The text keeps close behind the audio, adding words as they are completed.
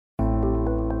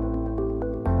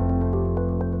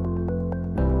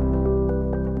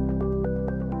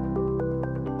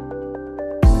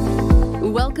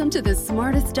Welcome to the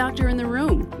smartest doctor in the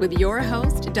room with your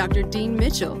host, Dr. Dean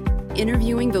Mitchell,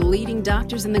 interviewing the leading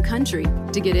doctors in the country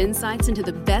to get insights into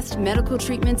the best medical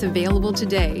treatments available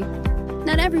today.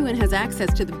 Not everyone has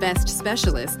access to the best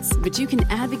specialists, but you can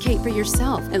advocate for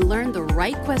yourself and learn the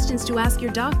right questions to ask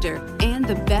your doctor and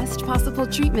the best possible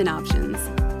treatment options.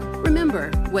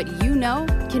 Remember, what you know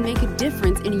can make a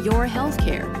difference in your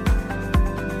healthcare.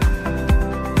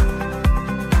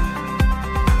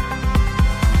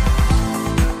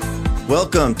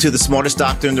 Welcome to the smartest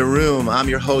doctor in the room. I'm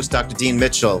your host, Dr. Dean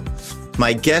Mitchell.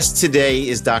 My guest today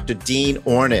is Dr. Dean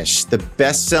Ornish, the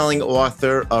best-selling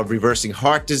author of Reversing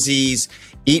Heart Disease,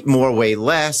 Eat More, Weigh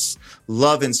Less,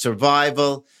 Love and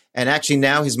Survival, and actually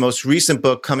now his most recent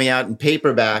book coming out in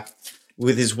paperback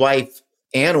with his wife,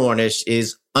 Ann Ornish,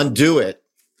 is Undo It.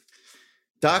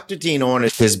 Dr. Dean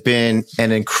Ornish has been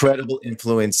an incredible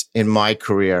influence in my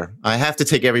career. I have to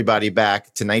take everybody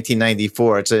back to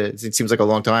 1994. It seems like a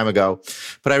long time ago.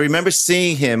 But I remember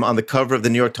seeing him on the cover of the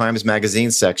New York Times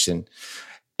Magazine section.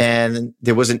 And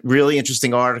there was a really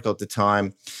interesting article at the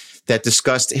time that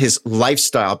discussed his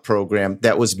lifestyle program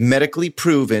that was medically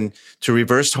proven to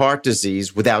reverse heart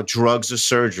disease without drugs or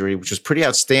surgery, which was pretty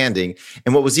outstanding.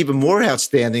 And what was even more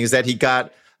outstanding is that he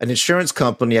got an insurance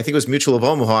company, I think it was Mutual of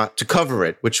Omaha, to cover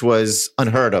it, which was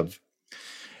unheard of.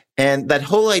 And that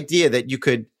whole idea that you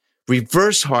could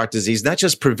reverse heart disease, not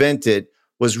just prevent it,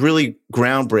 was really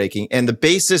groundbreaking. And the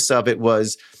basis of it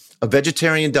was a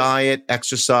vegetarian diet,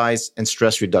 exercise, and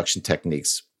stress reduction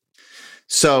techniques.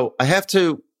 So I have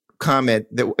to comment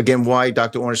that, again, why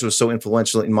Dr. Ornish was so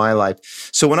influential in my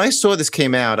life. So when I saw this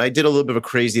came out, I did a little bit of a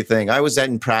crazy thing. I was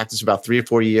in practice about 3 or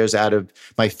 4 years out of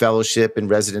my fellowship and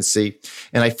residency.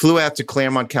 And I flew out to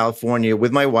Claremont, California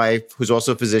with my wife, who's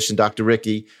also a physician, Dr.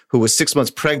 Ricky, who was 6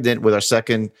 months pregnant with our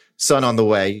second son on the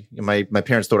way. My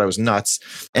parents thought I was nuts.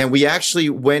 And we actually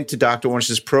went to Dr.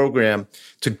 Ornish's program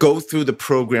to go through the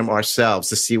program ourselves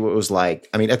to see what it was like.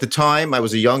 I mean, at the time, I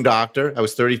was a young doctor. I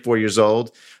was 34 years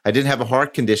old. I didn't have a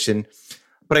heart condition,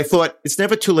 but I thought it's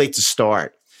never too late to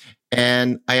start.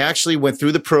 And I actually went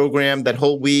through the program that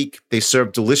whole week. They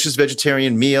served delicious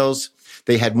vegetarian meals.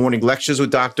 They had morning lectures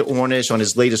with Dr. Ornish on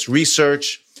his latest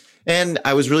research. And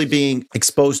I was really being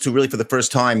exposed to, really for the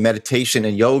first time, meditation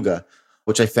and yoga,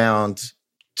 which I found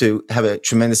to have a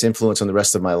tremendous influence on the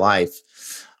rest of my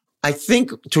life. I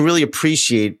think to really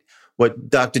appreciate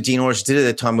what Dr. Dean Ornish did at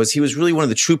that time was he was really one of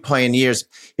the true pioneers,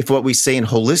 if what we say in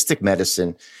holistic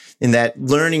medicine, in that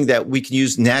learning that we can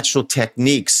use natural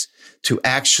techniques to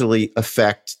actually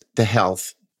affect the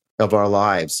health of our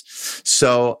lives.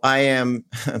 So I am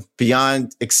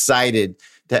beyond excited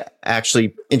to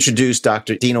actually introduce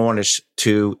Dr. Dean Ornish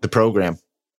to the program.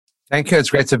 Thank you. It's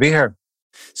great to be here.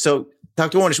 So,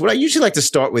 Dr. Ornish, what I usually like to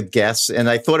start with guests, and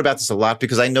I thought about this a lot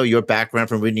because I know your background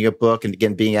from reading your book and,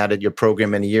 again, being out at your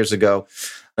program many years ago.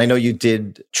 I know you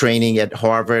did training at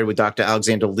Harvard with Dr.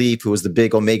 Alexander Leaf, who was the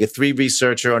big omega-3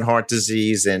 researcher on heart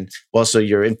disease, and also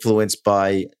you're influenced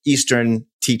by Eastern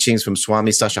teachings from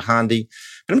Swami Sashahandi.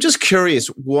 But I'm just curious,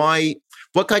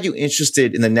 what got you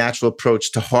interested in the natural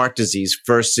approach to heart disease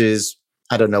versus,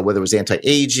 I don't know, whether it was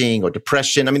anti-aging or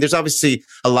depression? I mean, there's obviously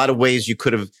a lot of ways you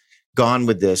could have gone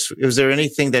with this. Was there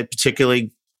anything that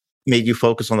particularly made you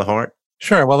focus on the heart?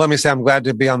 Sure. Well, let me say I'm glad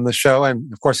to be on the show.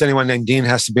 And of course, anyone named Dean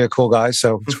has to be a cool guy.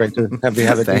 So it's great to have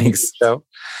a Dean on the show.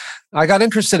 I got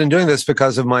interested in doing this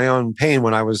because of my own pain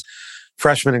when I was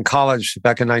freshman in college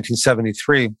back in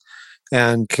 1973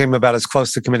 and came about as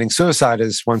close to committing suicide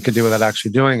as one could do without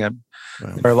actually doing it.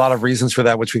 Wow. There are a lot of reasons for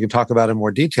that, which we can talk about in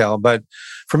more detail. But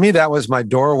for me, that was my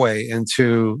doorway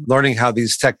into learning how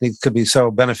these techniques could be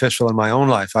so beneficial in my own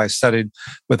life. I studied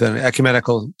with an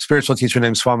ecumenical spiritual teacher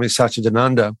named Swami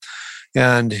Satchidananda.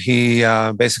 And he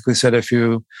basically said, if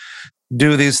you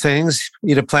do these things,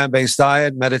 eat a plant-based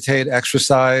diet, meditate,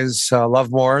 exercise, love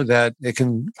more, that it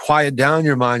can quiet down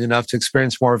your mind enough to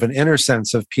experience more of an inner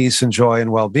sense of peace and joy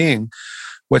and well-being,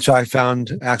 which I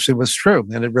found actually was true.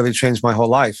 And it really changed my whole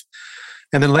life.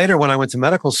 And then later, when I went to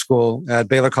medical school at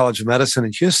Baylor College of Medicine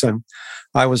in Houston,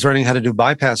 I was learning how to do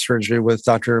bypass surgery with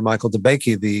Dr. Michael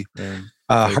DeBakey, the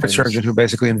heart surgeon who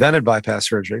basically invented bypass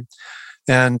surgery.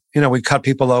 And, we'd cut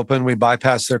people open, we'd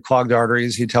bypass their clogged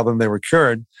arteries, he'd tell them they were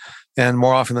cured. And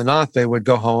more often than not, they would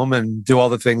go home and do all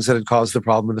the things that had caused the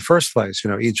problem in the first place.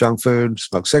 Eat junk food,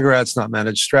 smoke cigarettes, not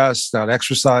manage stress, not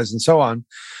exercise, and so on.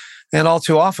 And all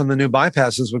too often, the new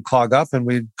bypasses would clog up and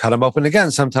we'd cut them open again,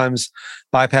 sometimes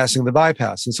bypassing the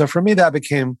bypass. And so for me, that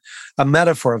became a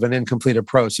metaphor of an incomplete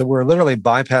approach. So we're literally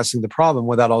bypassing the problem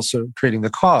without also treating the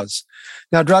cause.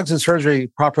 Now, drugs and surgery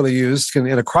properly used in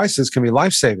a crisis can be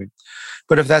life-saving.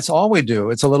 But if that's all we do,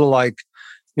 it's a little like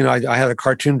I had a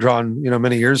cartoon drawn,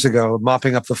 many years ago,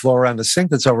 mopping up the floor around the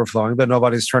sink that's overflowing, but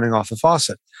nobody's turning off the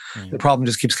faucet. The problem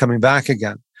just keeps coming back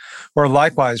again. Or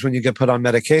likewise, when you get put on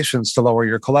medications to lower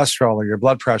your cholesterol or your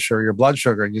blood pressure or your blood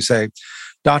sugar, and you say,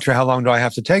 doctor, how long do I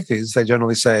have to take these? They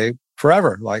generally say,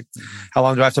 forever. Like, how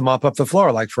long do I have to mop up the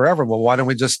floor? Like, forever. Well, why don't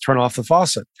we just turn off the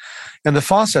faucet? And the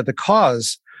faucet, the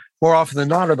cause, more often than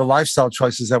not, are the lifestyle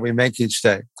choices that we make each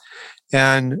day.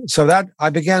 And so that I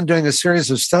began doing a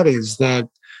series of studies that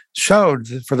showed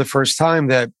for the first time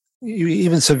that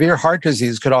even severe heart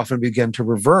disease could often begin to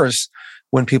reverse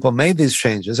when people made these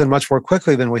changes, and much more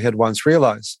quickly than we had once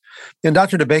realized. And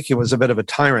Dr. DeBakey was a bit of a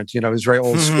tyrant. He was very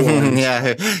old school.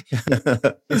 Yeah.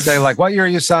 He'd say, like, what year are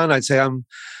you, son? I'd say, I'm,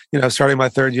 starting my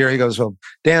third year. He goes, well,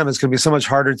 damn, it's going to be so much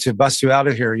harder to bust you out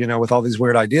of here, with all these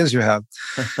weird ideas you have.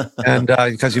 And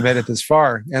because you made it this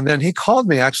far. And then he called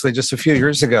me actually just a few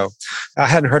years ago. I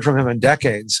hadn't heard from him in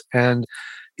decades. And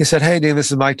he said, hey, Dean,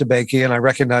 this is Mike DeBakey. And I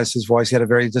recognized his voice. He had a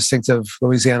very distinctive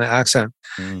Louisiana accent.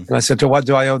 And I said, to what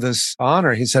do I owe this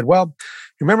honor? He said, well,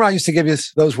 you remember I used to give you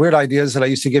those weird ideas that I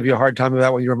used to give you a hard time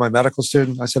about when you were my medical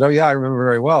student? I said, oh, yeah, I remember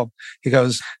very well. He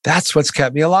goes, that's what's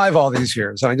kept me alive all these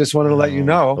years. And I just wanted to let you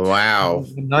know. Wow.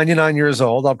 I'm 99 years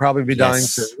old. I'll probably be dying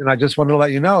soon. And I just wanted to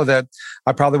let you know that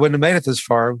I probably wouldn't have made it this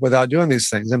far without doing these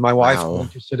things. And my wife was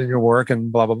interested in your work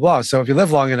and blah, blah, blah. So if you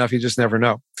live long enough, you just never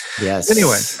know. Yes.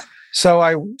 Anyway. So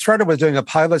I started with doing a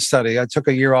pilot study. I took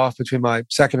a year off between my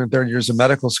second and third years of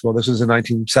medical school. This was in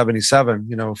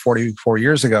 1977, 44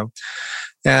 years ago.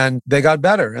 And they got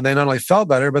better. And they not only felt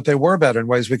better, but they were better in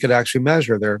ways we could actually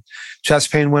measure. Their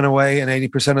chest pain went away in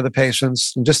 80% of the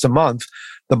patients in just a month.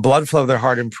 The blood flow of their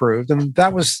heart improved. And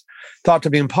that was thought to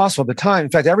be impossible at the time.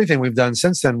 In fact, everything we've done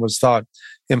since then was thought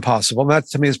impossible. And that,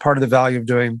 to me, is part of the value of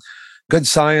doing good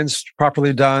science,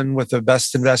 properly done with the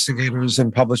best investigators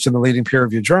and published in the leading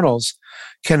peer-reviewed journals,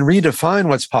 can redefine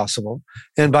what's possible.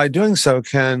 And by doing so,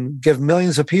 can give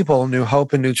millions of people new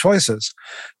hope and new choices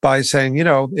by saying,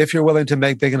 if you're willing to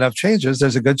make big enough changes,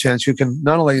 there's a good chance you can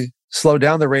not only slow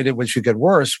down the rate at which you get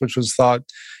worse, which was thought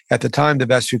at the time the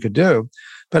best you could do,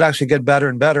 but actually get better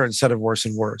and better instead of worse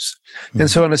and worse. Mm-hmm.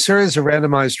 And so in a series of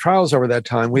randomized trials over that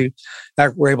time, we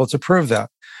were able to prove that.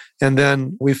 And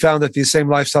then we found that these same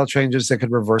lifestyle changes that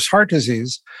could reverse heart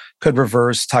disease could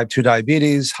reverse type 2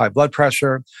 diabetes, high blood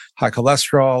pressure, high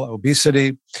cholesterol,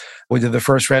 obesity. We did the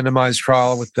first randomized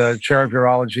trial with the chair of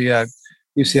urology at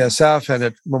UCSF and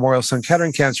at Memorial Sloan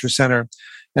Kettering Cancer Center.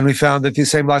 And we found that these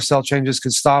same lifestyle changes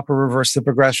could stop or reverse the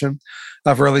progression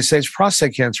of early stage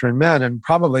prostate cancer in men and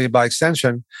probably by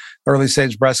extension, early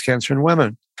stage breast cancer in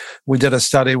women. We did a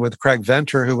study with Craig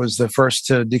Venter, who was the first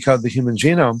to decode the human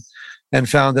genome, and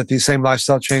found that these same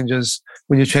lifestyle changes,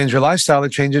 when you change your lifestyle,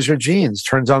 it changes your genes,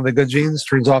 turns on the good genes,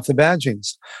 turns off the bad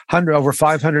genes. Over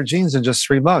 500 genes in just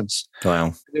 3 months.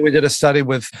 Wow. We did a study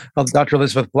with Dr.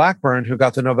 Elizabeth Blackburn, who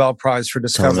got the Nobel Prize for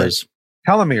discovering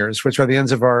telomeres, which are the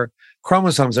ends of our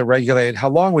chromosomes that regulate how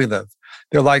long we live.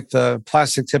 They're like the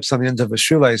plastic tips on the end of a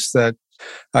shoelace that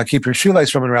keep your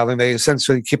shoelace from unraveling. They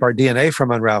essentially keep our DNA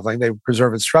from unraveling. They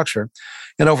preserve its structure.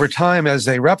 And over time, as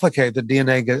they replicate, the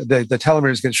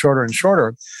telomeres get shorter and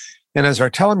shorter. And as our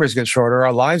telomeres get shorter,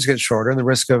 our lives get shorter, and the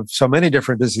risk of so many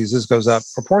different diseases goes up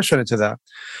proportionate to that.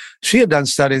 She had done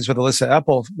studies with Alyssa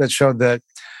Epple that showed that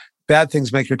bad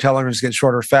things make your telomeres get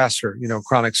shorter faster.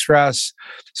 Chronic stress,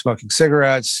 smoking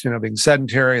cigarettes, being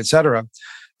sedentary, et cetera.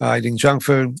 Eating junk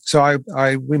food. So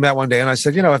we met one day and I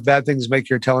said, if bad things make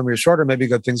your telomeres shorter, maybe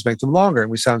good things make them longer. And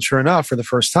we found, sure enough, for the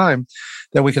first time,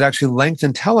 that we could actually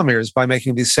lengthen telomeres by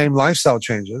making these same lifestyle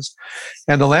changes.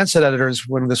 And the Lancet editors,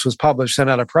 when this was published, sent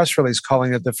out a press release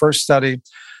calling it the first study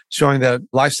showing that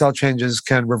lifestyle changes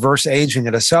can reverse aging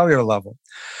at a cellular level.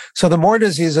 So the more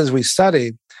diseases we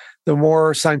study, the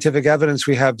more scientific evidence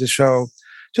we have to show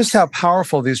just how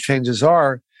powerful these changes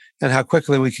are and how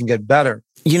quickly we can get better.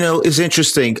 It's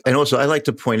interesting. And also, I like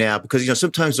to point out, because,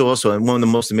 sometimes also, and one of the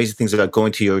most amazing things about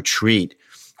going to your retreat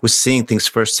was seeing things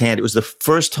firsthand. It was the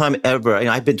first time ever.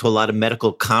 I've been to a lot of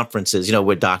medical conferences,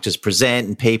 where doctors present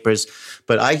and papers,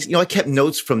 but I kept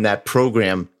notes from that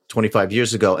program 25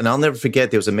 years ago. And I'll never forget,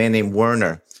 there was a man named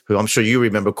Werner, who I'm sure you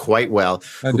remember quite well,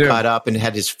 who got up and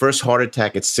had his first heart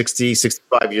attack at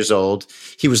 65 years old.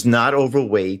 He was not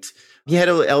overweight. He had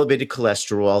elevated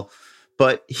cholesterol.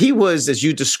 But he was, as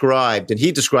you described, and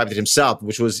he described it himself,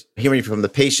 which was hearing from the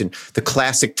patient, the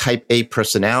classic type A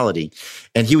personality.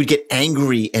 And he would get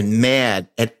angry and mad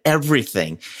at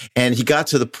everything. And he got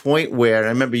to the point where, I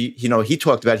remember, he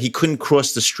talked about he couldn't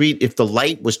cross the street if the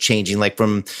light was changing, like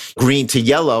from green to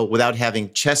yellow, without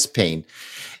having chest pain.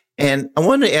 And I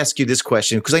wanted to ask you this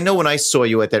question, because I know when I saw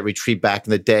you at that retreat back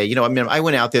in the day, I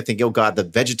went out there thinking, oh God, the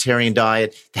vegetarian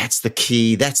diet, that's the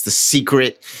key, that's the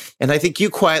secret. And I think you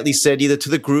quietly said either to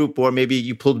the group or maybe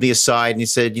you pulled me aside and you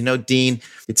said, Dean,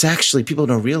 it's actually, people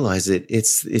don't realize it.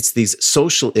 It's these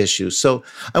social issues. So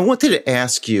I wanted to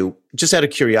ask you, just out of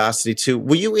curiosity too,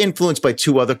 were you influenced by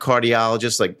two other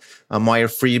cardiologists like Meyer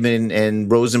Friedman and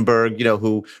Rosenberg,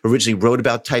 who originally wrote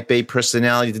about type A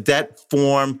personality? Did that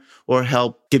form or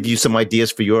help give you some ideas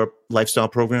for your lifestyle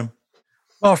program?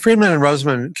 Well, Friedman and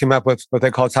Rosenberg came up with what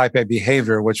they call type A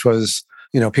behavior, which was,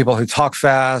 people who talk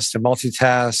fast and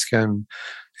multitask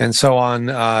and so on,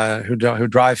 who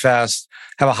drive fast,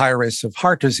 have a higher risk of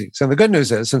heart disease. And the good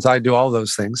news is, since I do all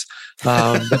those things,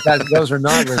 those are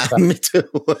not risk factors. Me too.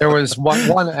 There was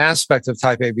one aspect of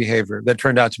type A behavior that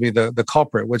turned out to be the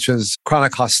culprit, which is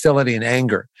chronic hostility and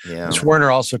anger, which Werner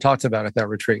also talked about at that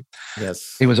retreat.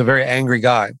 Yes. He was a very angry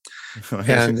guy.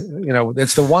 And,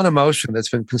 it's the one emotion that's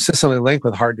been consistently linked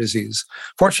with heart disease.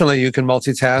 Fortunately, you can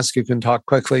multitask, you can talk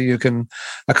quickly, you can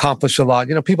accomplish a lot.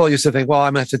 People used to think, well,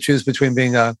 I'm going to have to choose between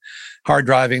being a hard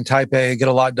driving type A, get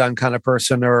a lot done kind of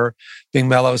person, or being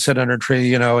mellow, sit under a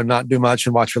tree, and not do much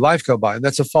and watch your life go by. And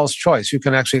that's a false choice. You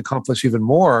can actually accomplish even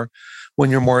more when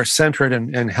you're more centered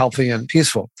and healthy and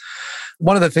peaceful.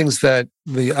 One of the things that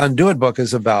the Undo It book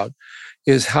is about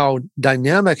is how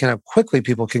dynamic and how quickly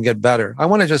people can get better. I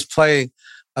want to just play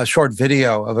a short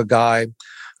video of a guy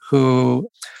who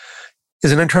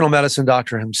is an internal medicine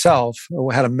doctor himself, who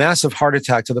had a massive heart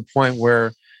attack to the point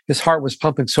where his heart was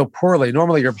pumping so poorly.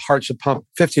 Normally, your heart should pump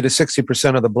 50 to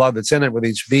 60% of the blood that's in it with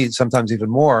each beat, sometimes even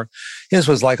more. His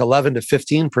was like 11 to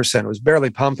 15%. It was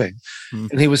barely pumping.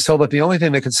 And he was told that the only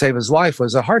thing that could save his life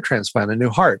was a heart transplant, a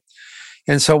new heart.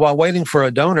 And so while waiting for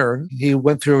a donor, he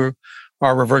went through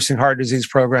our reversing heart disease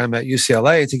program at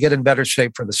UCLA to get in better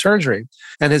shape for the surgery.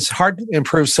 And his heart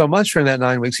improved so much during that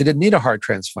 9 weeks, he didn't need a heart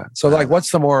transplant. So what's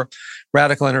the more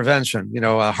radical intervention?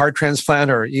 A heart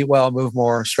transplant or eat well, move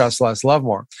more, stress less, love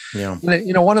more. Yeah.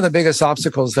 And, one of the biggest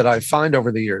obstacles that I find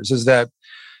over the years is that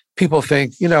people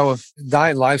think, if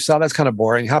diet and lifestyle, that's kind of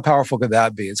boring. How powerful could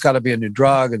that be? It's got to be a new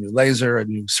drug, a new laser, a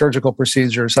new surgical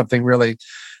procedure, something really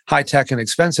high tech and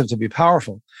expensive to be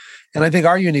powerful. And I think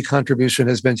our unique contribution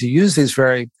has been to use these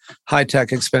very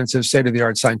high-tech, expensive,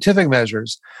 state-of-the-art scientific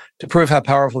measures to prove how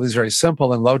powerful these very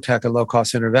simple and low-tech and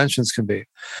low-cost interventions can be.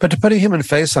 But to put a human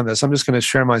face on this, I'm just going to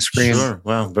share my screen. Sure.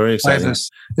 Wow. Very exciting.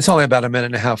 It's only about a minute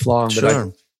and a half long,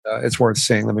 but it's worth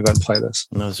seeing. Let me go ahead and play this.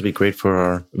 No, this would be great for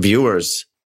our viewers.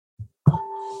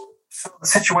 So the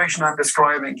situation I'm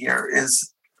describing here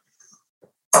is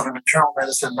of an internal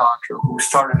medicine doctor who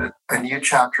started a new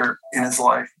chapter in his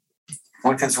life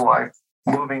with his wife,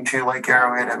 moving to Lake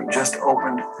Arrowhead, having just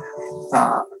opened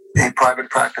a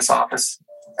private practice office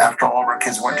after all of our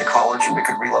kids went to college and we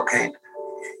could relocate.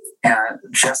 And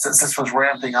just as this was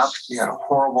ramping up, he had a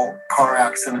horrible car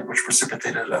accident which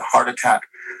precipitated a heart attack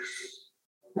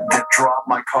that dropped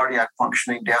my cardiac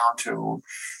functioning down to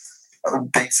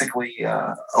basically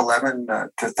 11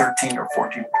 to 13 or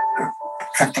 14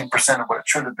 15% of what it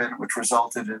should have been, which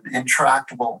resulted in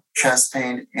intractable chest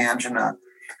pain, angina,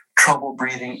 trouble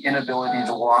breathing, inability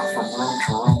to walk from room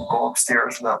to room, go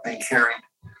upstairs without being carried.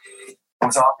 I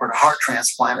was offered a heart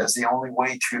transplant as the only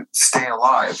way to stay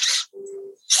alive.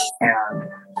 And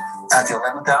at the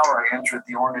 11th hour, I entered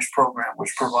the Ornish program,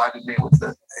 which provided me with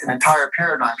an entire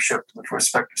paradigm shift with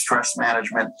respect to stress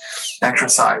management,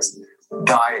 exercise,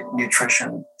 diet,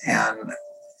 nutrition, and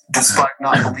despite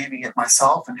not believing it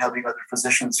myself and having other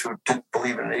physicians who didn't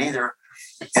believe in it either,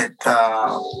 it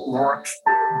worked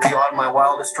beyond my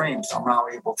wildest dreams. I'm now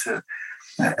able to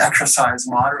exercise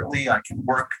moderately. I can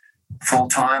work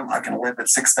full-time. I can live at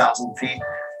 6,000 feet.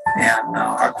 And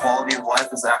our quality of life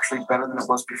is actually better than it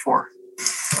was before.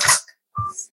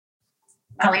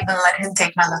 I'll even let him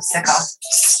take my lipstick off.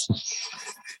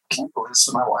 Can you believe this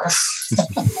is my wife?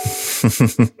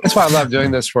 That's why I love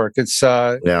doing this work. It's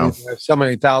so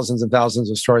many thousands and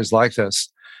thousands of stories like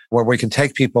this, where we can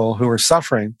take people who are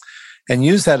suffering and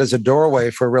use that as a doorway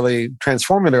for really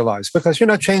transforming their lives. Because,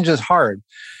 change is hard.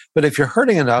 But if you're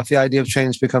hurting enough, the idea of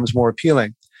change becomes more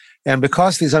appealing. And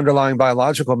because these underlying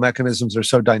biological mechanisms are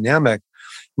so dynamic,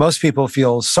 most people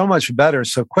feel so much better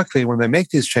so quickly when they make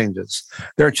these changes.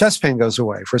 Their chest pain goes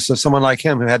away. For someone like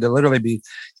him who had to literally be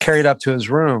carried up to his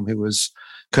room, he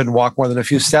couldn't walk more than a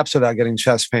few steps without getting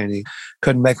chest pain. He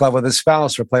couldn't make love with his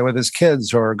spouse or play with his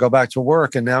kids or go back to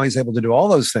work. And now he's able to do all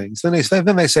those things. Then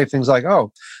they say things like,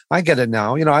 oh, I get it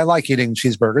now. I like eating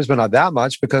cheeseburgers, but not that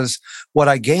much, because what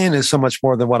I gain is so much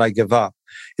more than what I give up.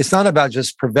 It's not about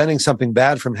just preventing something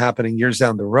bad from happening years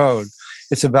down the road.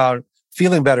 It's about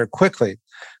feeling better quickly.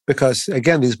 because,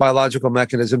 again, these biological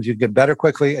mechanisms, you get better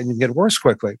quickly and you get worse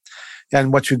quickly.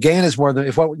 And what you gain is more than,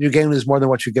 if what you gain is more than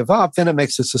what you give up, then it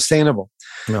makes it sustainable.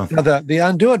 No. Now, the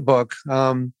Undo It book,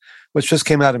 which just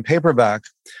came out in paperback,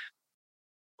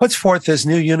 puts forth this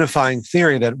new unifying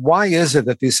theory that why is it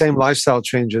that these same lifestyle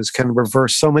changes can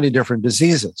reverse so many different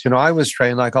diseases? I was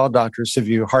trained, like all doctors, to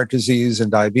view heart disease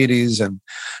and diabetes and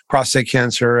prostate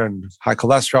cancer and high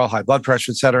cholesterol, high blood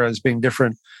pressure, et cetera, as being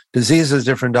different diseases,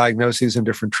 different diagnoses, and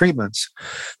different treatments.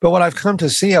 But what I've come to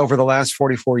see over the last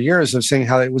 44 years of seeing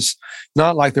how it was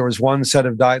not like there was one set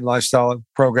of diet and lifestyle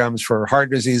programs for heart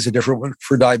disease, a different one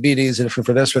for diabetes, a different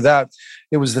for this or that.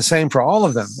 It was the same for all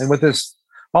of them. And with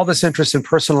all this interest in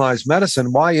personalized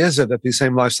medicine, why is it that these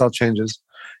same lifestyle changes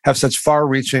have such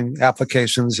far-reaching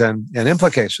applications and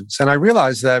implications? And I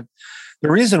realized that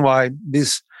the reason why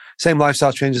these same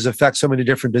lifestyle changes affect so many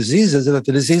different diseases is that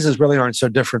the diseases really aren't so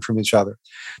different from each other,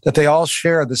 that they all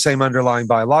share the same underlying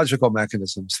biological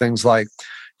mechanisms, things like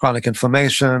chronic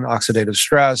inflammation, oxidative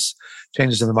stress,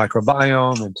 changes in the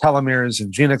microbiome and telomeres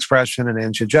and gene expression and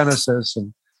angiogenesis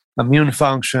and immune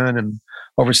function and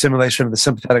overstimulation of the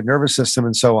sympathetic nervous system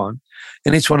and so on.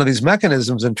 And each one of these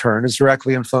mechanisms, in turn, is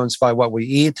directly influenced by what we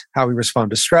eat, how we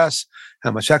respond to stress,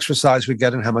 how much exercise we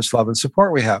get, and how much love and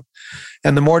support we have.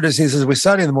 And the more diseases we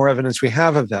study, the more evidence we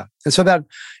have of that. And so that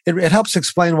it helps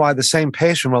explain why the same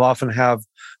patient will often have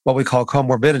what we call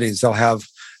comorbidities. They'll have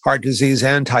heart disease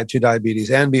and type 2 diabetes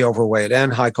and be overweight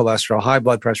and high cholesterol, high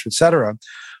blood pressure, et cetera.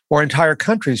 Or entire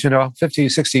countries, 50,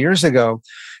 60 years ago,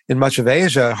 in much of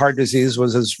Asia, heart disease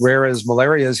was as rare as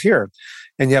malaria is here.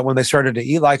 And yet when they started to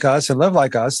eat like us and live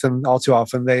like us, then all too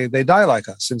often they die like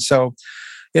us. And so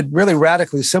it really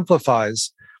radically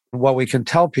simplifies what we can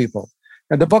tell people.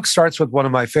 And the book starts with one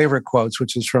of my favorite quotes,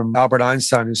 which is from Albert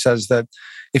Einstein, who says that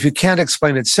if you can't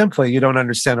explain it simply, you don't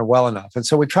understand it well enough. And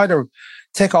so we try to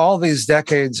take all these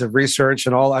decades of research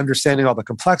and all understanding all the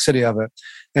complexity of it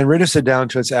and reduce it down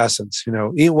to its essence.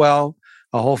 Eat well,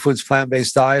 a whole foods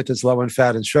plant-based diet that's low in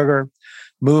fat and sugar,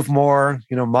 move more,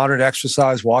 moderate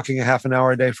exercise, walking a half an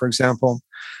hour a day, for example,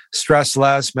 stress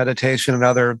less, meditation and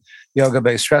other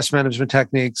yoga-based stress management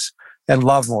techniques, and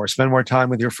love more. Spend more time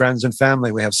with your friends and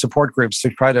family. We have support groups to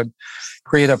try to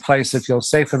create a place that feels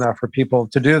safe enough for people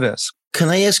to do this. Can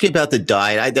I ask you about the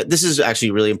diet? This is actually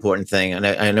a really important thing, and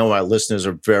I know our listeners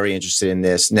are very interested in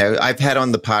this. Now, I've had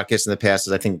on the podcast in the past,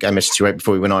 as I think I mentioned to you right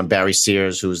before we went on, Barry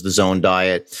Sears, who's the Zone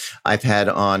Diet. I've had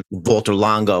on Walter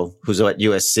Longo, who's at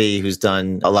USC, who's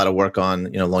done a lot of work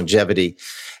on longevity.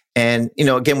 And,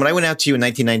 again, when I went out to you in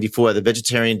 1994, the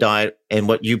vegetarian diet and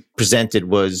what you presented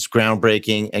was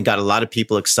groundbreaking and got a lot of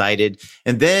people excited.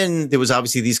 And then there was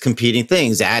obviously these competing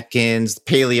things, Atkins,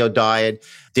 paleo diet,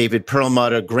 David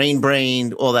Perlmutter, Grain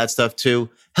Brain, all that stuff too.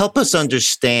 Help us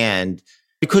understand,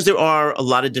 because there are a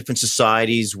lot of different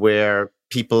societies where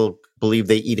people believe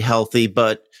they eat healthy,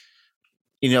 but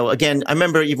again, I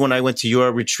remember even when I went to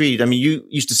your retreat, you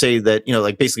used to say that,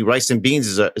 like basically rice and beans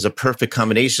is a perfect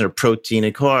combination of protein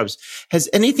and carbs. Has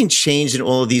anything changed in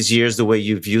all of these years, the way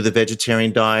you view the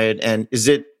vegetarian diet? And is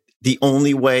it the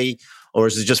only way, or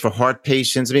is it just for heart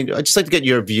patients? I'd just like to get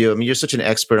your view. You're such an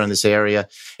expert on this area.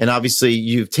 And obviously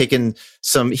you've taken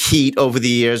some heat over the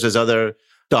years as other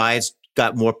diets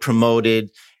got more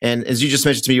promoted. And as you just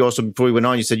mentioned to me also before we went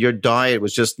on, you said your diet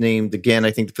was just named again,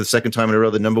 I think for the second time in a row,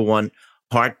 the #1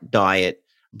 heart diet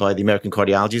by the American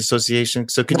Cardiology Association.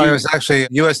 So could you? It was actually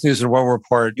U.S. News and World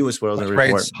Report. U.S. World Report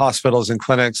rates hospitals and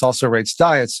clinics, also rates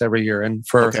diets every year. And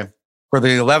for the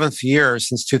 11th year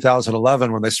since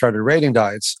 2011, when they started rating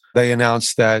diets, they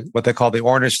announced that what they call the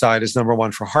Ornish diet is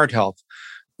 #1 for heart health.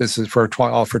 This is for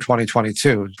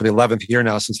 2022, for the 11th year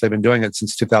now since they've been doing it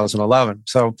since 2011.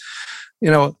 So,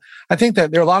 I think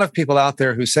that there are a lot of people out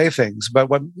there who say things, but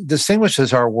what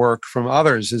distinguishes our work from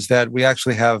others is that we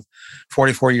actually have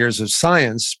 44 years of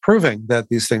science proving that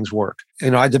these things work.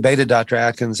 I debated Dr.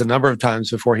 Atkins a number of times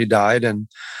before he died, and,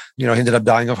 he ended up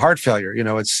dying of heart failure.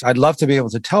 I'd love to be able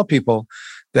to tell people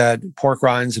that pork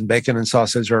rinds and bacon and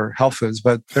sausage are health foods,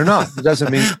 but they're not. It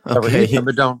doesn't mean overeat them,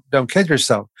 but don't kid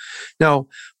yourself. Now,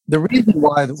 the reason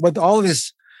why, what all of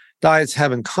these diets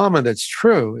have in common that's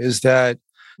true is that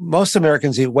most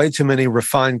Americans eat way too many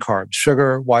refined carbs,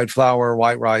 sugar, white flour,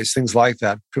 white rice, things like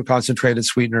that, concentrated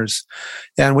sweeteners.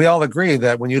 And we all agree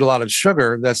that when you eat a lot of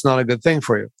sugar, that's not a good thing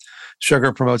for you.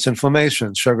 Sugar promotes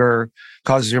inflammation. Sugar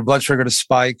causes your blood sugar to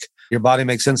spike. Your body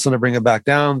makes insulin to bring it back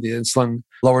down. The insulin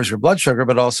lowers your blood sugar,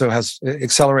 but also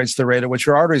accelerates the rate at which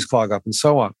your arteries clog up and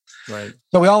so on. Right.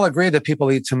 So we all agree that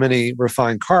people eat too many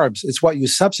refined carbs. It's what you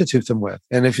substitute them with.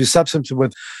 And if you substitute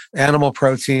with animal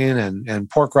protein and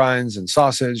pork rinds and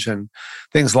sausage and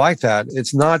things like that,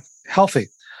 it's not healthy.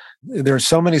 There are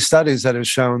so many studies that have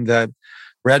shown that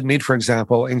red meat, for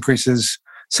example, increases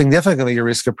significantly your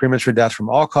risk of premature death from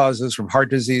all causes, from heart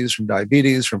disease, from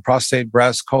diabetes, from prostate,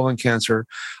 breast, colon cancer,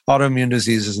 autoimmune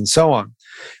diseases, and so on.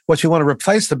 What you want to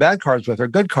replace the bad carbs with are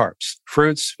good carbs,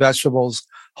 fruits, vegetables,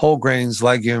 whole grains,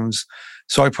 legumes,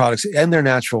 soy products in their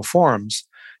natural forms.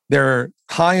 They're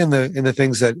high in the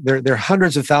things that there are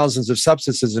hundreds of thousands of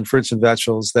substances in fruits and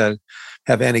vegetables that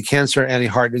have anti-cancer,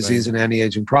 anti-heart disease, and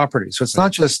anti-aging properties. So it's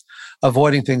not just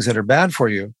avoiding things that are bad for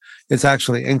you. It's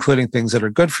actually including things that are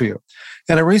good for you.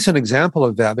 And a recent example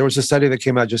of that, there was a study that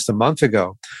came out just a month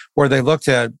ago where they looked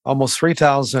at almost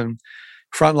 3,000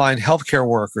 frontline healthcare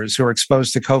workers who are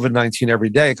exposed to COVID-19 every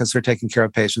day because they're taking care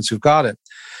of patients who've got it.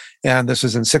 And this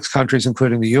is in 6 countries,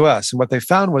 including the US. And what they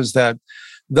found was that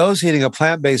those eating a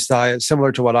plant-based diet,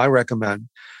 similar to what I recommend,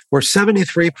 were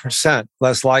 73%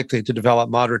 less likely to develop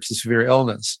moderate to severe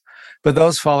illness. But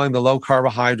those following the low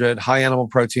carbohydrate, high animal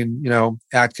protein,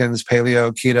 Atkins,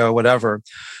 paleo, keto, whatever,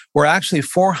 were actually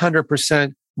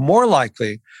 400% more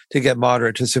likely to get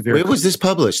moderate to severe. Where was this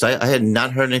published? I had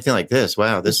not heard anything like this.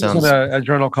 Wow, this sounds... is in a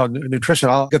journal called Nutrition.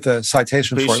 I'll get the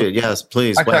citation for it. Yes,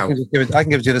 please. I can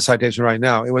give you the citation right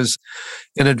now. It was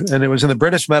in the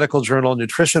British Medical Journal,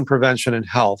 Nutrition, Prevention, and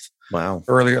Health. Wow.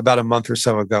 Earlier, about a month or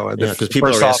so ago. Yeah, because people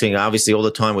are asking, obviously, all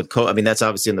the time with COVID. I mean, that's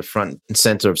obviously in the front and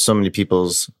center of so many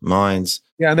people's minds.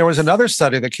 Yeah, and there was another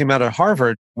study that came out of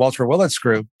Harvard, Walter Willett's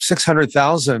group,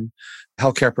 600,000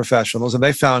 healthcare professionals, and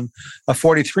they found a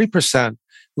 43%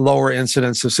 lower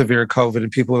incidence of severe COVID in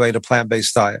people who ate a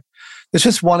plant-based diet. It's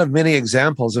just one of many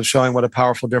examples of showing what a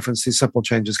powerful difference these simple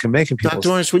changes can make in people. Dr.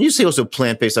 Ornish, when you say also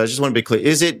plant-based, I just want to be clear.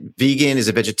 Is it vegan? Is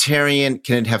it vegetarian?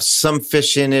 Can it have some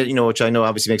fish in it? Which I know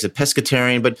obviously makes it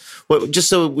pescatarian, but just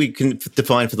so we can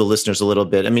define for the listeners a little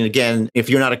bit. I mean, again, if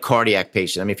you're not a cardiac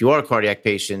patient, if you are a cardiac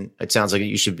patient, it sounds like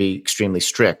you should be extremely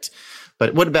strict.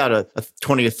 But what about a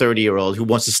 20 or 30-year-old who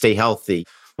wants to stay healthy?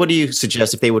 What do you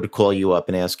suggest if they were to call you up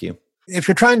and ask you? If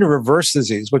you're trying to reverse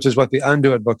disease, which is what the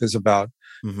Undo It book is about,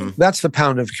 that's the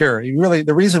pound of cure.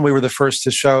 The reason we were the first to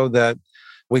show that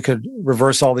we could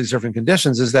reverse all these different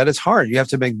conditions is that it's hard. You have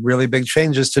to make really big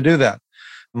changes to do that.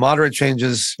 Moderate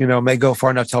changes, may go far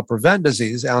enough to help prevent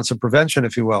disease, ounce of prevention,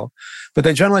 if you will, but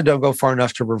they generally don't go far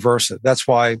enough to reverse it. That's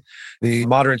why the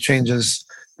moderate changes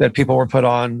that people were put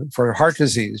on for heart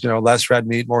disease, less red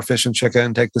meat, more fish and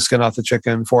chicken, take the skin off the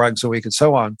chicken, 4 eggs a week, and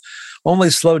so on,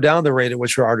 only slow down the rate at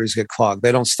which your arteries get clogged.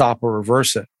 They don't stop or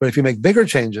reverse it. But if you make bigger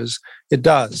changes, it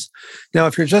does. Now,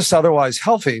 if you're just otherwise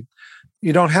healthy,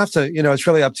 you don't have to, it's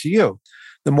really up to you.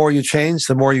 The more you change,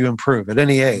 the more you improve at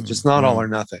any age. It's not all or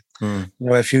nothing.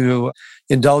 If you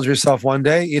indulge yourself one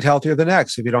day, eat healthier the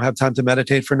next. If you don't have time to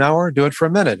meditate for an hour, do it for a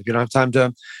minute. If you don't have time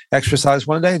to exercise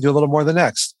one day, do a little more the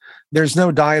next. There's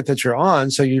no diet that you're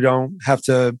on, so you don't have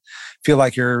to feel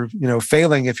like you're,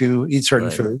 failing if you eat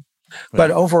certain food. But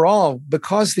overall,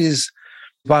 because these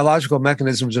biological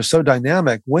mechanisms are so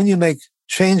dynamic, when you make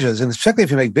changes, and particularly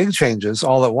if you make big changes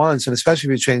all at once, and especially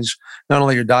if you change not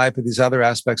only your diet, but these other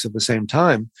aspects at the same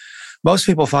time, most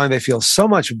people find they feel so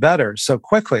much better so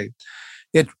quickly.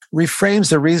 It reframes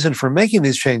the reason for making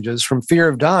these changes from fear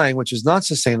of dying, which is not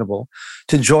sustainable,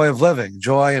 to joy of living.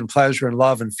 Joy and pleasure and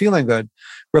love and feeling good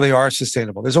really are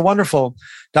sustainable. There's a wonderful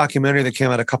documentary that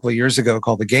came out a couple of years ago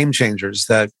called The Game Changers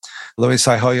that Luis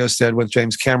Hoyos did with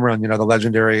James Cameron, the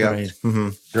legendary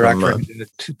director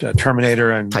who did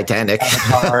Terminator and Titanic.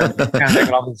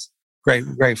 and all these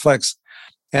great flicks.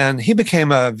 And he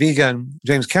became a vegan,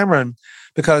 James Cameron,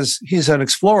 because he's an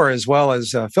explorer as well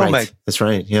as a filmmaker. Right. That's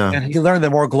right, yeah. And he learned that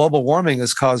more global warming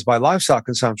is caused by livestock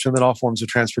consumption than all forms of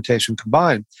transportation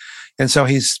combined. And so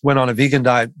he went on a vegan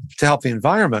diet to help the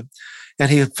environment.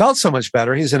 And he felt so much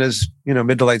better. He's in his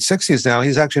mid to late 60s now.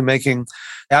 He's actually making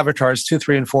avatars 2,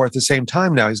 3, and 4 at the same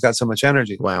time now. He's got so much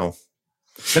energy. Wow.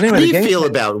 But anyway, how do you feel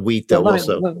about wheat, though,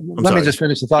 also? Let me just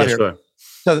finish the thought here.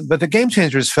 Sure. But the Game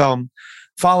Changers film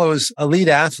follows elite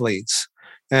athletes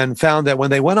and found that when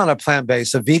they went on a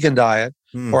plant-based, a vegan diet,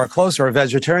 or a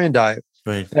vegetarian diet,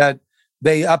 that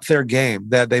they upped their game,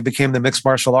 that they became the mixed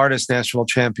martial artist national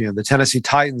champion. The Tennessee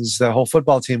Titans, the whole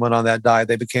football team went on that diet.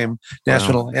 They became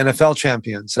national NFL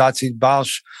champions. Dotsie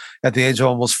Bausch, at the age of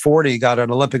almost 40, got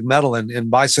an Olympic medal in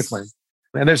bicycling.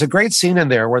 And there's a great scene in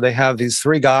there where they have these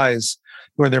 3 guys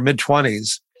who are in their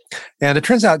mid-20s. And it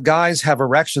turns out guys have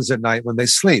erections at night when they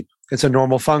sleep. It's a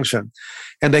normal function.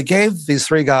 And they gave these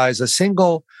 3 guys a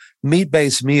single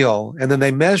meat-based meal, and then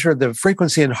they measured the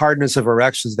frequency and hardness of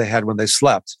erections they had when they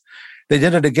slept. They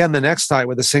did it again the next night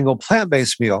with a single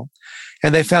plant-based meal.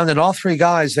 And they found in all three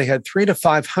guys, they had 300 to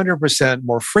 500%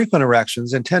 more frequent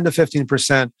erections and 10 to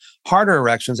 15% harder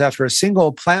erections after a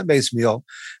single plant-based meal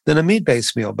than a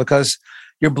meat-based meal, because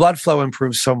your blood flow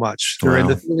improves so much through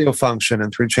endothelial function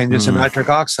and through changes in nitric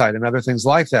oxide and other things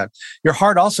like that. Your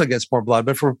heart also gets more blood,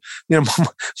 but for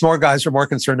more guys are more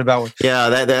concerned about.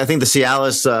 Yeah, I think the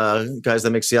Cialis guys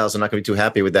that make Cialis are not going to be too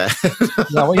happy with that.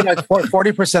 No,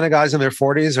 40% of guys in their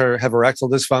 40s have erectile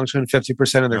dysfunction,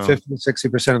 50% in their 50s,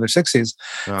 60% in their 60s.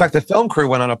 In fact, the film crew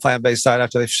went on a plant-based diet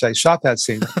after they shot that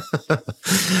scene.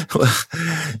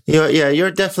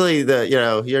 You're definitely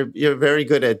you're very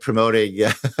good at promoting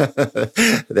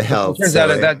the health. It turns out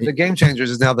that The Game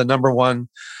Changers is now the number one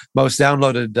most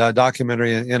downloaded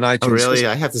documentary in iTunes. Oh, really?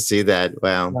 I have to see that.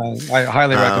 Wow. I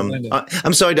highly recommend it.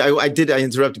 I'm sorry, I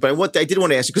interrupted, but I did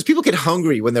want to ask you, because people get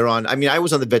hungry when they're on. I mean, I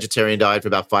was on the vegetarian diet for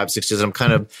about 5-6 years, and I'm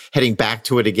kind of heading back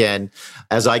to it again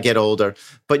as I get older.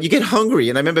 But you get hungry.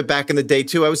 And I remember back in the day,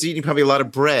 too, I was eating probably a lot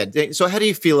of bread. So how do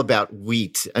you feel about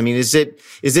wheat? I mean, is it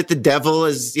the devil,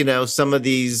 as, some of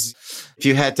these, if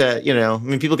you had to,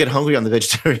 people get hungry on the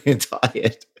vegetarian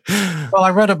diet. Well,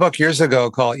 I read a book years ago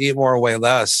called Eat More, Weigh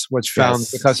Less, which found,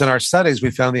 because in our studies,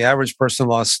 we found the average person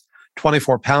lost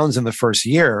 24 pounds in the first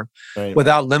year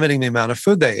without limiting the amount of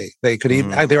food they ate. They could eat,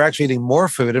 they were actually eating more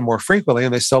food and more frequently,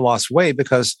 and they still lost weight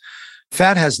because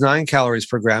fat has 9 calories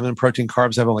per gram and protein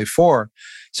carbs have only 4.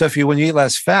 So when you eat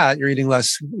less fat, you're eating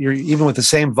less, even with the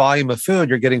same volume of food,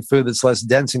 you're getting food that's less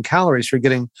dense in calories. You're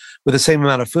getting, with the same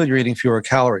amount of food, you're eating fewer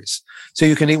calories. So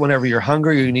you can eat whenever you're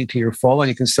hungry, you can eat till you're full, and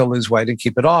you can still lose weight and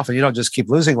keep it off. And you don't just keep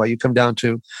losing weight, you come down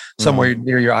to somewhere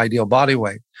near your ideal body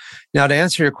weight. Now, to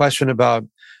answer your question about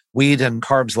wheat and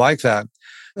carbs like that,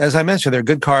 as I mentioned, there are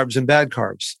good carbs and bad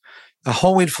carbs. A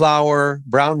whole wheat flour,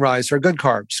 brown rice are good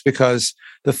carbs because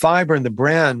the fiber and the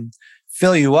bran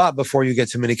fill you up before you get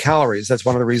to many calories. That's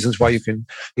one of the reasons why you can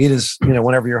eat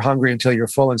whenever you're hungry until you're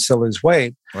full and still lose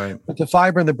weight. Right. But the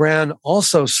fiber and the bran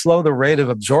also slow the rate of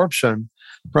absorption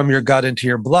from your gut into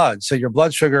your blood. So your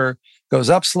blood sugar goes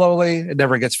up slowly, it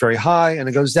never gets very high, and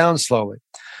it goes down slowly.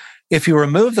 If you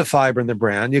remove the fiber and the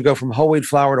bran, you go from whole wheat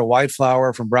flour to white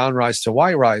flour, from brown rice to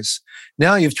white rice.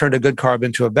 Now you've turned a good carb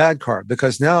into a bad carb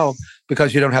because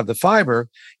you don't have the fiber,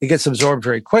 it gets absorbed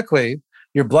very quickly.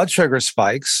 Your blood sugar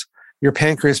spikes. Your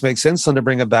pancreas makes insulin to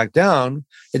bring it back down.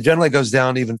 It generally goes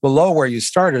down even below where you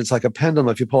started. It's like a pendulum.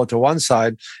 If you pull it to one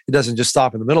side, it doesn't just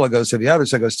stop in the middle. It goes to the other.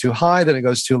 So it goes too high, then it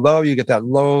goes too low. You get that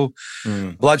low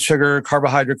blood sugar,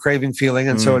 carbohydrate craving feeling.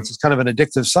 And so it's kind of an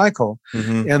addictive cycle.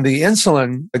 And the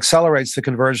insulin accelerates the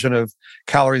conversion of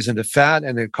calories into fat,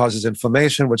 and it causes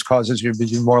inflammation, which causes you to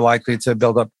be more likely to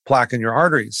build up plaque in your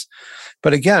arteries.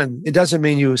 But again, it doesn't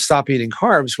mean you stop eating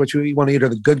carbs. What you want to eat are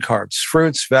the good carbs: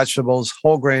 fruits, vegetables,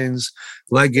 whole grains,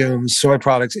 legumes, soy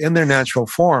products in their natural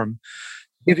form.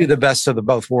 Give you the best of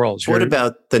both worlds. What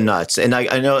about the nuts? And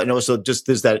I know, and also just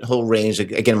there's that whole range.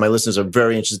 Again, my listeners are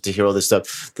very interested to hear all this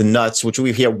stuff. The nuts, which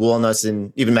we hear walnuts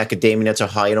and even macadamia nuts are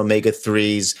high in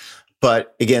omega-3s.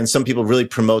 But again, some people really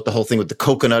promote the whole thing with the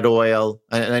coconut oil.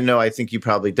 And I think you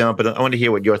probably don't, but I want to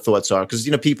hear what your thoughts are. Because,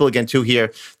 people, again, too,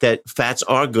 hear that fats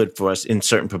are good for us in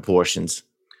certain proportions.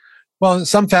 Well,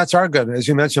 some fats are good. As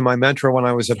you mentioned, my mentor when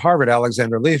I was at Harvard,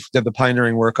 Alexander Leaf, did the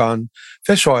pioneering work on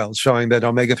fish oils, showing that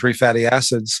omega-3 fatty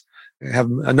acids have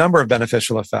a number of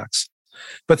beneficial effects.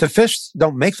 But the fish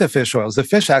don't make the fish oils. The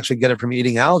fish actually get it from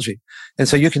eating algae. And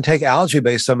so you can take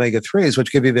algae-based omega-3s,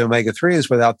 which give you the omega-3s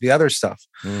without the other stuff.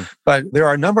 But there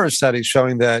are a number of studies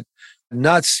showing that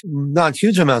nuts, not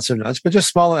huge amounts of nuts, but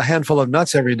just a handful of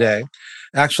nuts every day,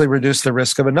 actually reduce the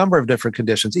risk of a number of different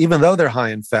conditions, even though they're high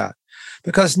in fat.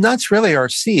 Because nuts really are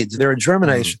seeds. They're a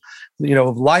germination.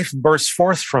 Life bursts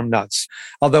forth from nuts.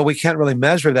 Although we can't really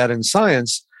measure that in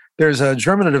science, there's a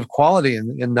germinative quality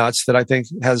in nuts that I think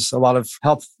has a lot of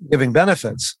health-giving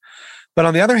benefits. But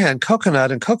on the other hand,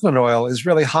 coconut and coconut oil is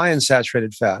really high in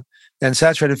saturated fat. And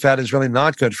saturated fat is really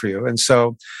not good for you. And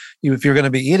so if you're going to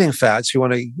be eating fats, you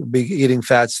want to be eating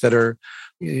fats that are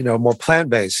more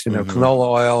plant-based, canola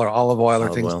oil or olive oil or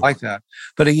things like that.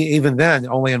 But even then,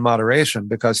 only in moderation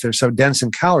because they're so dense in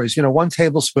calories. 1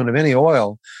 tablespoon of any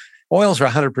oils are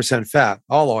 100% fat,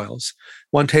 all oils.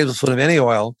 1 tablespoon of any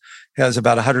oil has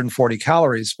about 140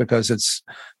 calories because it's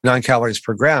 9 calories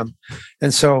per gram.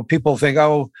 And so people think,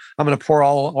 I'm going to pour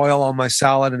all oil on my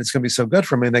salad and it's going to be so good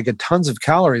for me. And they get tons of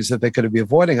calories that they could be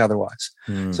avoiding otherwise.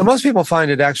 So most people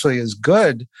find it actually is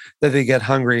good that they get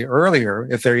hungry earlier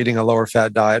if they're eating a lower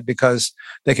fat diet because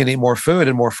they can eat more food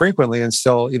and more frequently and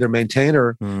still either maintain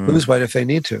or lose weight if they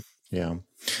need to. Yeah.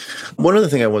 One other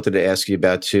thing I wanted to ask you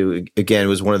about too, again,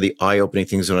 was one of the eye-opening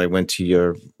things when I went to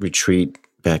your retreat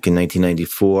back in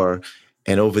 1994.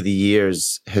 And over the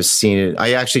years have seen it.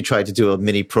 I actually tried to do a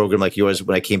mini program like yours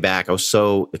when I came back. I was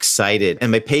so excited.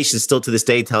 And my patients still to this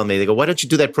day tell me, they go, why don't you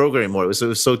do that program anymore? It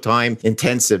was so time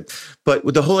intensive. But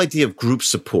with the whole idea of group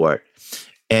support,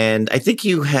 and I think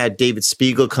you had David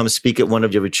Spiegel come speak at one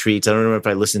of your retreats. I don't remember if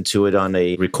I listened to it on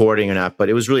a recording or not, but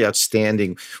it was really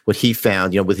outstanding what he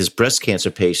found, with his breast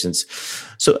cancer patients.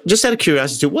 So just out of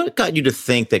curiosity, what got you to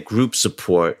think that group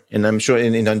support, and I'm sure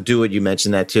in Undo It, you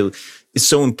mentioned that too, is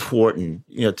so important,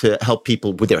 to help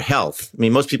people with their health? I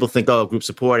mean, most people think, group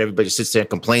support, everybody sits there and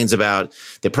complains about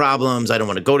their problems. I don't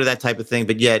want to go to that type of thing,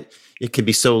 but yet it can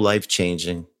be so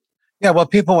life-changing. Yeah, well,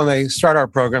 people, when they start our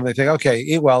program, they think, okay,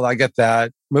 eat well, I get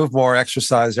that. Move more,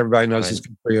 exercise, everybody knows is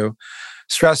good for you.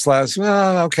 Stress less,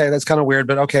 well, okay, that's kind of weird,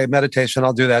 but okay, meditation,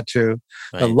 I'll do that too.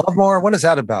 Right. Love more, what is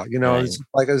that about? It's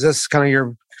like, is this kind of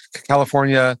your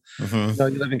California, you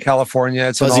live in California.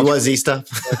 It's fuzzy-wuzzy stuff.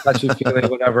 Touchy-feely,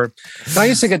 whatever. And I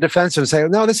used to get defensive and say,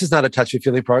 no, this is not a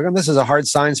touchy-feely program. This is a hard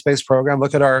science-based program.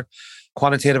 Look at our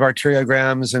quantitative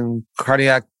arteriograms and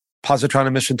cardiac positron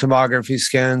emission tomography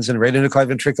scans and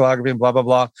radionuclide ventriculography and blah, blah,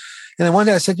 blah. And then one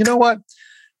day I said, you know what?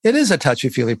 It is a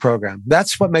touchy-feely program.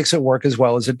 That's what makes it work as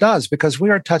well as it does, because we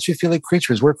are touchy-feely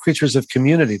creatures. We're creatures of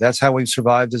community. That's how we've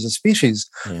survived as a species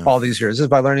all these years, is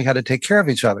by learning how to take care of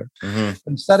each other.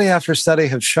 And study after study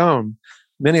have shown,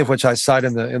 many of which I cite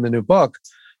in the new book,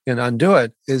 in Undo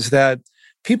It, is that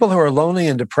people who are lonely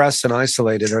and depressed and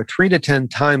isolated are 3 to 10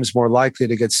 times more likely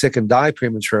to get sick and die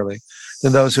prematurely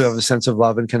than those who have a sense of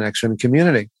love and connection and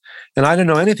community. And I don't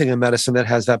know anything in medicine that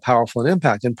has that powerful an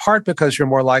impact, in part because you're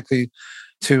more likely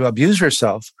to abuse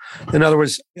yourself. In other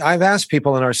words, I've asked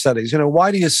people in our studies,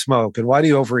 why do you smoke and why do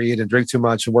you overeat and drink too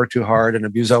much and work too hard and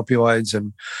abuse opioids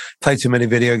and play too many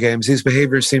video games? These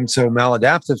behaviors seem so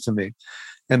maladaptive to me.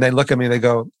 And they look at me and they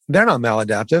go, they're not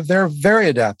maladaptive. They're very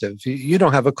adaptive. You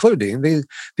don't have a clue, Dean.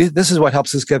 This is what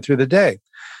helps us get through the day.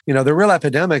 The real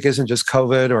epidemic isn't just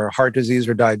COVID or heart disease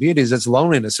or diabetes. It's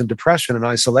loneliness and depression and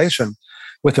isolation,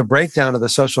 with a breakdown of the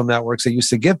social networks that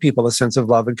used to give people a sense of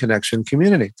love and connection and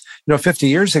community. 50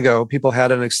 years ago, people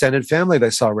had an extended family they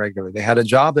saw regularly. They had a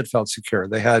job that felt secure.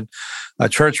 They had a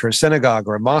church or a synagogue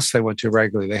or a mosque they went to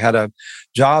regularly. They had a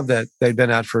job that they'd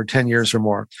been at for 10 years or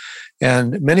more.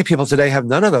 And many people today have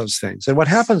none of those things. And what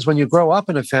happens when you grow up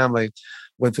in a family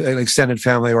with an extended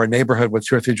family or a neighborhood with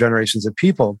 2 or 3 generations of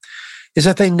people is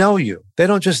that they know you. They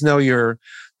don't just know your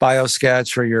bio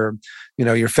sketch or your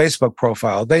Facebook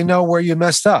profile. They know where you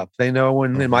messed up. They know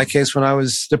when, in my case, when I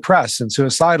was depressed and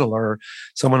suicidal, or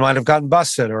someone might have gotten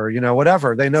busted, or,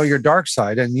 whatever. They know your dark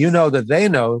side, and you know that they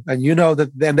know, and you know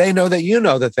that, and they know that you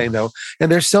know that they know,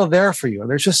 and they're still there for you. And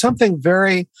there's just something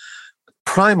very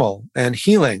primal and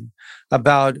healing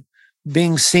about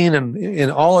being seen in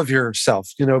all of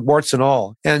yourself, warts and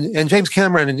all. And James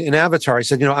Cameron in Avatar, he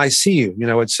said, I see you,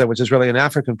 which is really an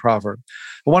African proverb.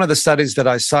 One of the studies that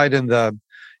I cite in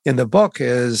the book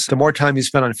is the more time you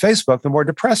spend on Facebook, the more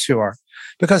depressed you are,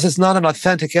 because it's not an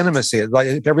authentic intimacy. It's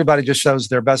like everybody just shows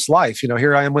their best life.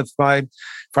 Here I am with my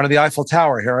front of the Eiffel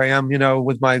Tower. Here I am,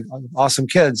 with my awesome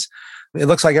kids. It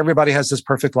looks like everybody has this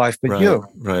perfect life but you.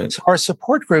 Right. So our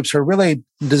support groups are really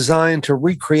designed to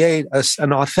recreate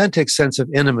an authentic sense of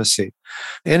intimacy.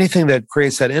 Anything that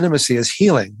creates that intimacy is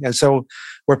healing. And so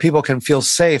where people can feel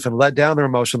safe and let down their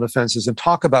emotional defenses and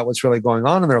talk about what's really going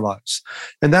on in their lives.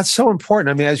 And that's so important.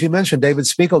 I mean, as you mentioned, David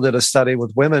Spiegel did a study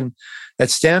with women at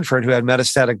Stanford who had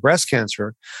metastatic breast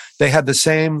cancer. They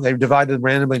divided them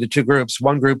randomly into 2 groups.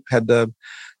 One group had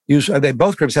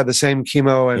both groups had the same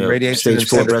chemo and radiation. Stage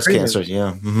 4 breast cancer,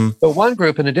 yeah. Mm-hmm. But one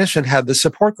group, in addition, had the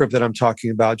support group that I'm talking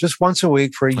about just once a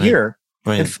week for a year.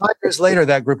 Right. And 5 years later,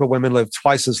 that group of women lived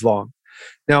twice as long.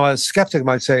 Now, a skeptic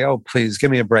might say, oh, please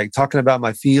give me a break. Talking about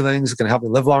my feelings is going to help me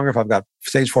live longer if I've got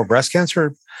stage 4 breast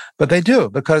cancer. But they do,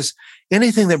 because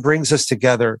anything that brings us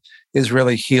together is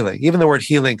really healing. Even the word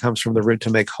healing comes from the root to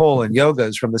make whole, and yoga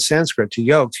is from the Sanskrit to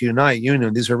yoke, to unite,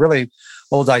 union. These are really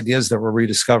old ideas that we're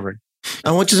rediscovering.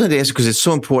 I want you to ask, because it's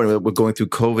so important. We're going through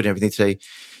COVID and everything today.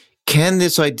 Can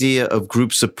this idea of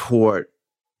group support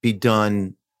be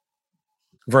done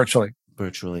virtually?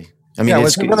 I mean,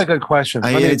 it's a really good question.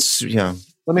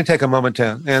 Let me take a moment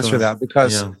to answer that,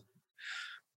 because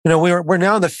we're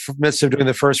now in the midst of doing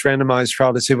the first randomized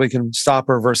trial to see if we can stop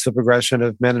or reverse the progression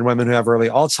of men and women who have early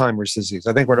Alzheimer's disease.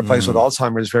 I think we're at a place with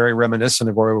Alzheimer's very reminiscent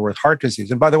of where we were with heart disease.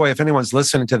 And by the way, if anyone's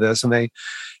listening to this and they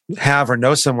have or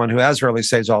know someone who has early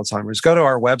stage Alzheimer's, go to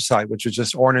our website, which is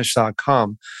just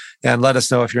ornish.com, and let us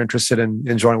know if you're interested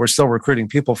in joining. We're still recruiting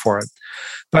people for it.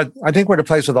 But I think we're at a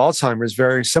place with Alzheimer's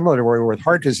very similar to where we were with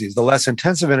heart disease. The less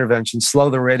intensive interventions slow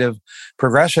the rate of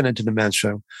progression into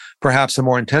dementia. Perhaps a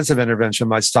more intensive intervention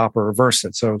might stop or reverse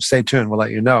it. So stay tuned. We'll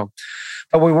let you know.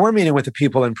 But we were meeting with the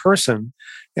people in person.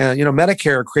 And,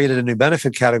 Medicare created a new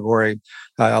benefit category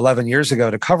 11 years ago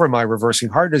to cover my reversing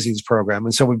heart disease program.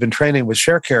 And so we've been training with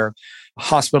ShareCare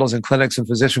hospitals and clinics and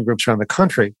physician groups around the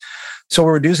country. So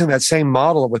we're using that same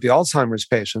model with the Alzheimer's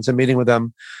patients and meeting with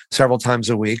them several times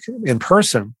a week in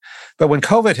person. But when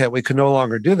COVID hit, we could no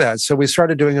longer do that. So we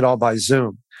started doing it all by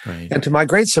Zoom. Right. And to my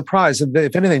great surprise,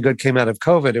 if anything good came out of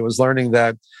COVID, it was learning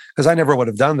that, because I never would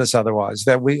have done this otherwise,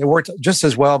 that it worked just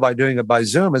as well by doing it by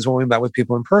Zoom as when we met with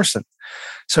people in person.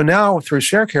 So now through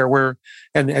ShareCare,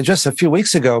 and just a few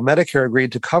weeks ago, Medicare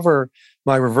agreed to cover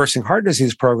my reversing heart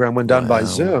disease program when done by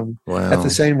Zoom at the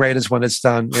same rate as when it's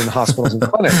done in hospitals and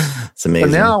clinics. It's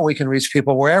amazing. So now we can reach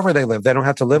people wherever they live. They don't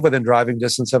have to live within driving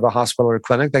distance of a hospital or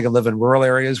clinic. They can live in rural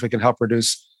areas. We can help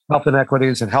reduce health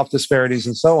inequities and health disparities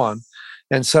and so on.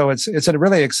 And so it's a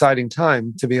really exciting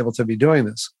time to be able to be doing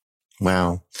this.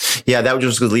 Wow. Yeah, that was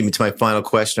just going to lead me to my final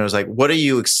question. I was like, what are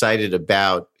you excited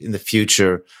about in the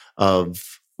future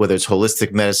of whether it's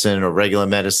holistic medicine or regular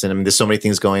medicine? I mean, there's so many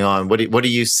things going on. What do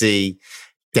you see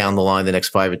down the line the next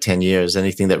 5 or 10 years?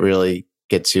 Anything that really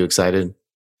gets you excited?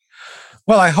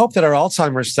 Well, I hope that our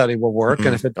Alzheimer's study will work.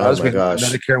 And if it does,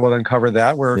 Medicare will then cover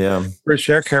that. For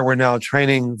ShareCare, we're now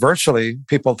training virtually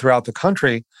people throughout the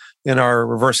country in our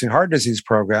reversing heart disease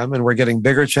program. And we're getting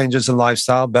bigger changes in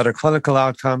lifestyle, better clinical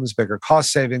outcomes, bigger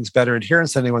cost savings, better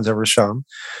adherence than anyone's ever shown.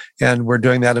 And we're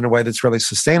doing that in a way that's really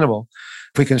sustainable.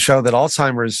 If we can show that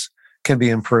Alzheimer's can be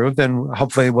improved, then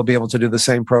hopefully we'll be able to do the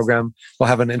same program. We'll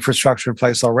have an infrastructure in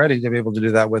place already to be able to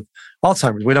do that with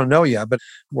Alzheimer's. We don't know yet, but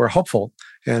we're hopeful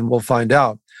and we'll find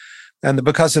out. And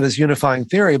because of this unifying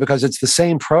theory, because it's the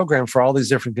same program for all these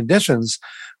different conditions,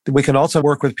 we can also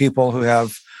work with people who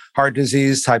have heart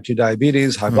disease, type 2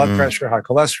 diabetes, high blood pressure, high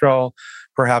cholesterol,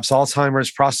 perhaps Alzheimer's,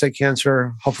 prostate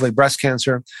cancer, hopefully breast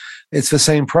cancer. It's the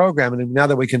same program. And now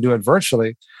that we can do it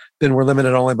virtually, then we're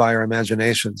limited only by our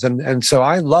imaginations. And so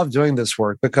I love doing this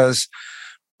work because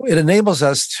it enables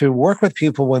us to work with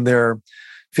people when they're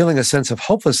feeling a sense of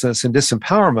hopelessness and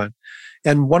disempowerment.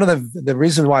 And one of the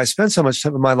reasons why I spend so much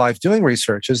time in my life doing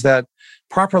research is that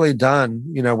properly done,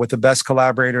 with the best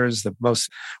collaborators, the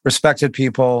most respected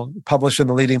people, published in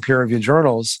the leading peer-reviewed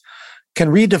journals, can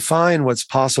redefine what's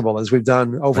possible, as we've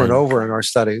done over and over in our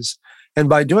studies. And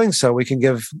by doing so, we can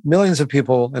give millions of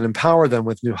people and empower them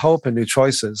with new hope and new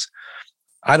choices.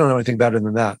 I don't know anything better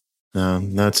than that.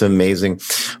 That's amazing.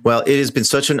 Well, it has been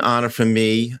such an honor for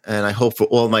me, and I hope for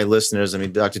all my listeners. I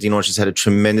mean, Dr. Dean Ornish has had a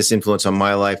tremendous influence on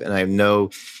my life, and I know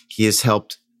he has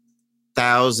helped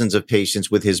thousands of patients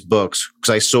with his books,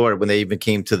 because I saw it when they even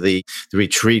came to the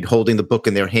retreat, holding the book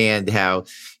in their hand, how,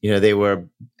 they were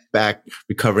back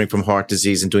recovering from heart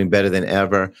disease and doing better than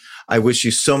ever. I wish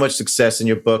you so much success in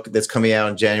your book that's coming out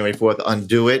on January 4th,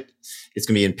 Undo It. It's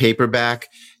going to be in paperback.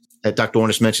 Dr.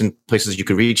 Ornish mentioned places you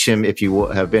could reach him if you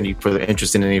have any further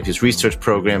interest in any of his research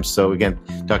programs. So again,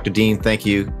 Dr. Dean, thank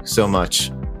you so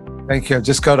much. Thank you.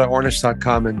 Just go to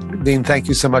ornish.com. And Dean, thank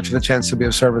you so much for the chance to be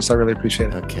of service. I really appreciate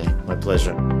it. Okay, my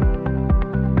pleasure.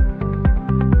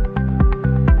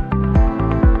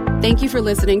 Thank you for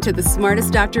listening to The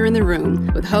Smartest Doctor in the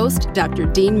Room with host Dr.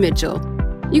 Dean Mitchell.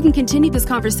 You can continue this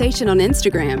conversation on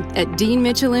Instagram at Dean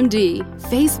Mitchell MD,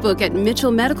 Facebook at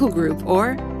Mitchell Medical Group,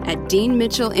 or at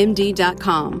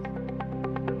DeanMitchellMD.com.